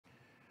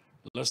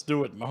Let's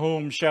do it.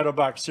 Mahomes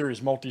Shadowbox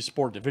Series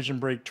Multisport Division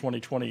Break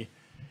 2020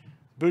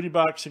 Booty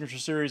Box Signature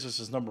Series.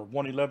 This is number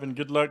 111.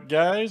 Good luck,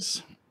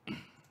 guys. All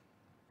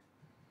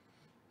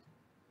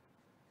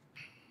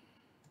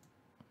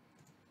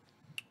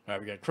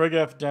right, we got Craig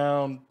F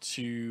down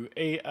to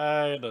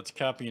AI. Let's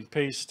copy and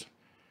paste.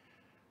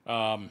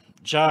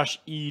 Josh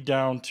E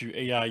down to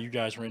AI. You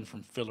guys were in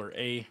from filler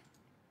A.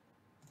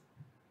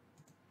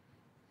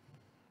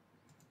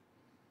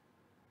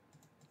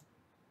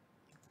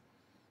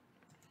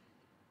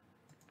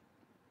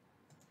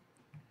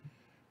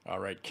 All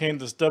right,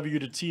 Candace W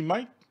to T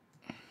Mike.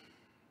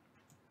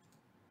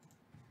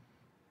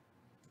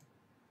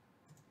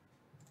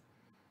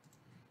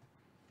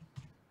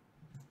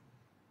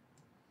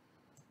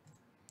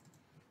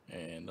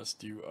 And let's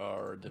do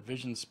our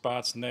division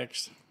spots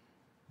next.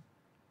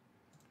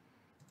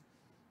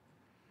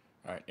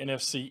 All right,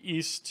 NFC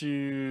East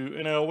to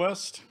NL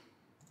West.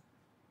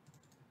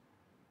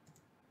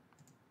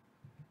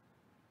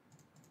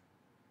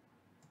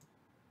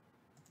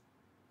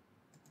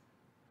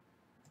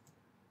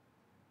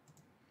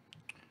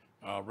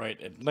 All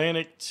right,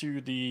 Atlantic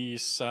to the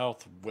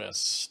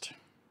Southwest.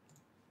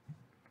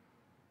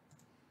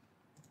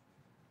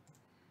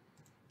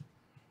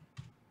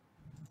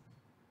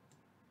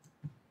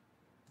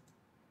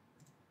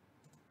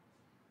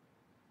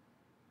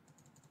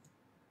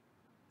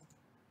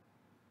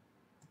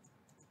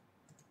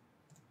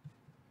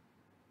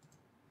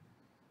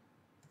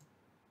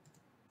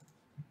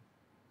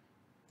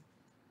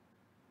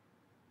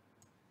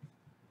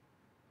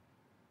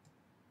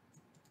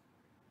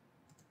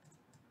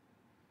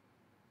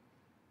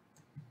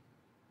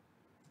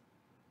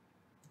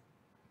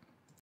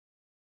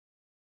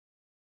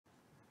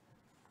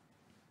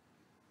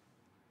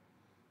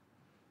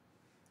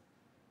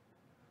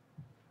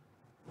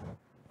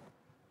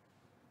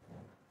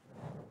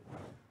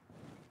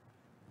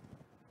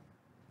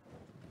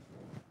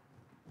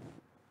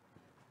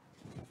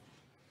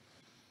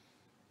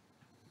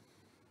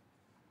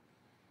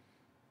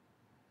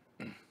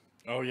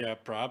 Oh, yeah,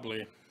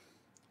 probably.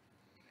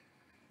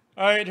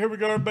 All right, here we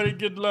go, everybody.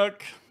 Good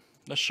luck.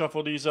 Let's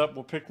shuffle these up.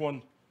 We'll pick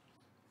one.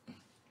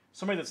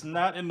 Somebody that's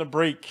not in the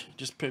break,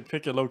 just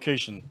pick a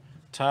location.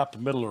 Top,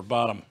 middle, or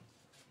bottom.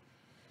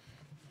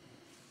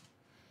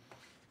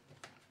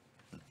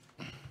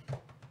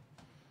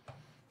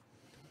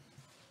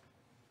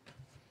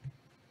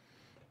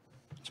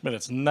 Somebody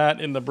that's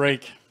not in the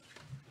break.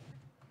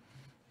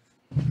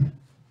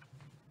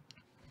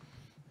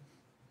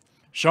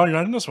 Sean, you're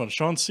not in this one.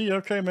 Sean C.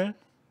 Okay, man.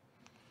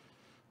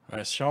 All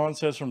right, Sean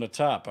says from the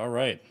top. All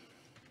right.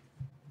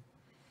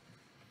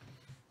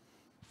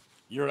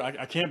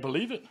 I can't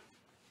believe it.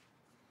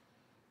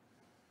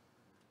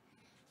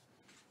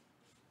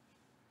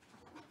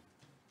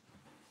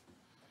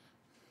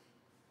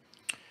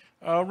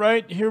 All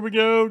right, here we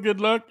go. Good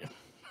luck.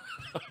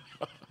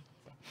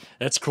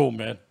 That's cool,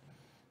 man.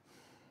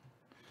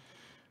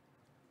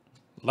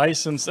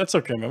 Licensed. That's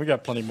okay, man. We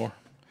got plenty more.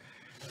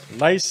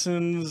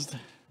 Licensed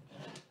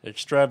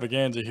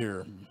extravaganza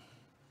here.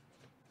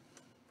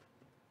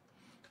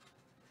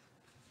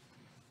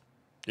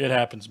 It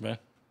happens, man.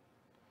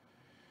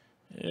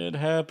 It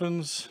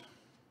happens.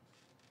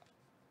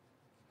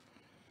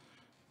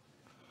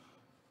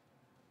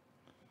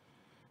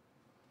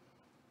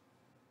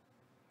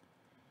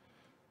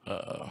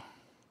 Uh-oh.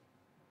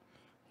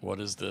 What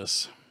is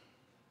this?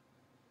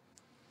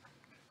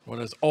 What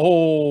is...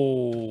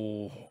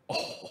 Oh,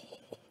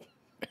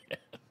 man.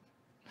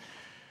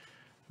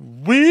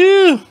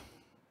 Woo!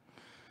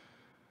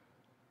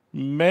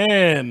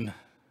 Man.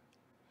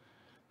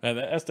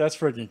 That's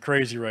freaking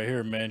crazy right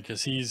here, man,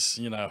 because he's,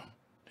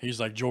 he's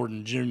like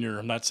Jordan Jr.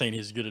 I'm not saying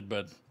he's good,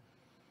 but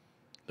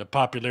the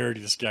popularity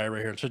of this guy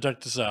right here. So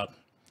check this out.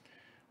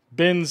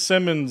 Ben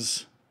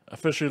Simmons,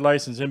 officially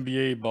licensed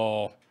NBA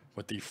ball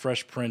with the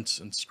Fresh Prince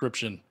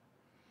inscription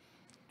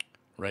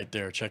right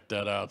there. Check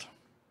that out.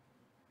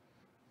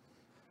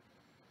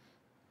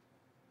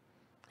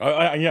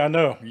 Yeah, I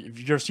know.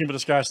 You've ever seen what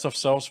this guy's stuff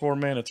sells for,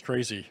 man? It's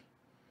crazy.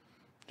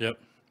 Yep.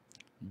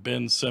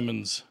 Ben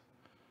Simmons,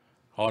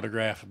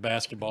 autograph,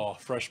 basketball,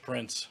 Fresh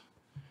Prince.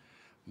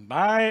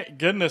 My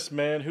goodness,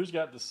 man. Who's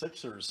got the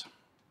Sixers?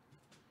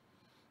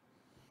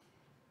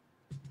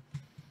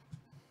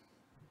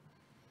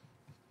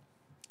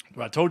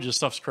 I told you this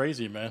stuff's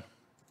crazy, man.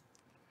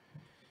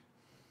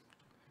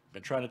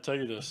 Been trying to tell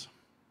you this.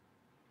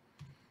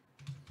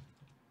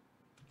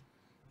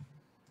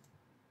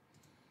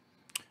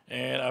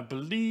 And I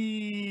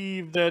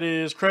believe that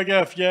is Craig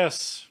F.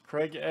 Yes,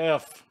 Craig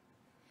F.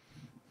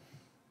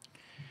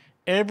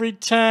 Every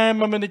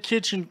time I'm in the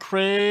kitchen,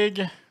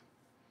 Craig.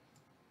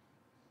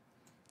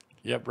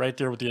 Yep, right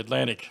there with the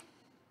Atlantic.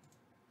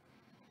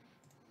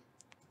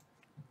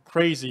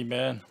 Crazy,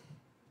 man.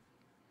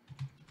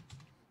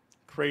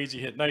 Crazy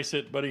hit. Nice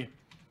hit, buddy.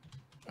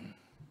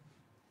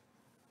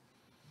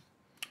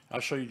 I'll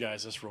show you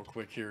guys this real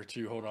quick here,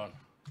 too. Hold on.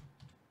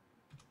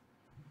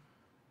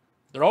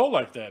 They're all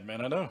like that,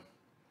 man. I know.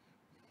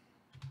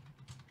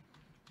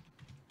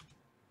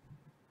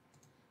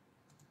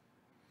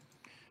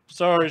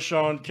 Sorry,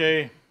 Sean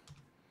K.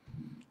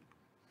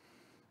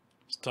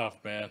 It's tough,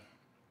 man.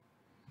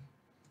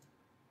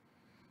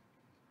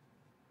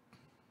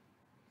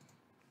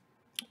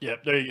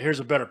 Yep, here's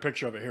a better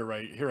picture of it here,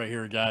 right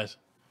here, guys.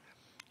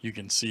 You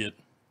can see it.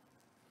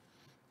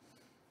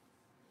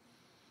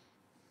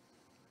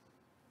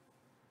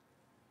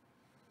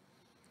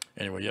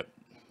 Anyway, yep.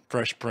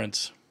 Fresh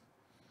Prince,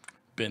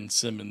 Ben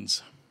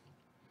Simmons.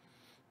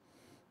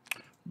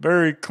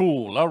 Very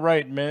cool. All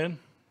right, man.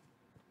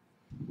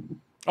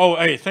 Oh,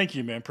 hey, thank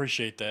you, man.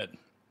 Appreciate that.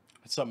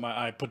 That's something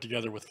I put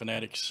together with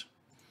Fanatics.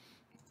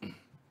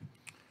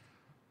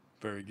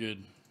 Very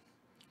good.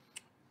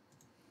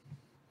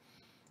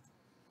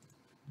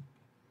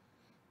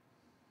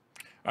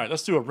 All right,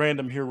 let's do a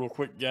random here real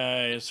quick,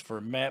 guys, for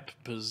map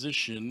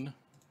position.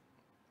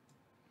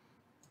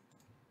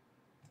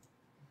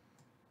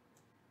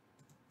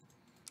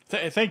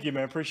 Thank you,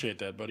 man. Appreciate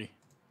that, buddy.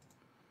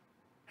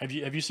 Have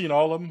you seen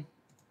all of them?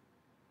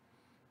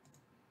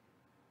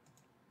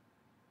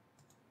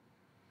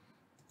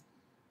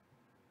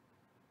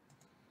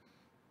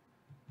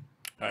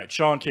 All right,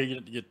 Sean K,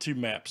 you get 2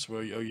 maps.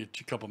 Well, you owe you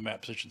a couple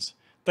map positions.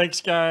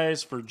 Thanks,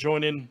 guys, for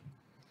joining.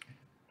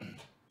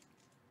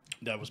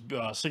 That was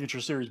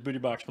Signature Series Booty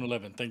Box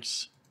 111.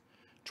 Thanks,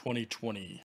 2020.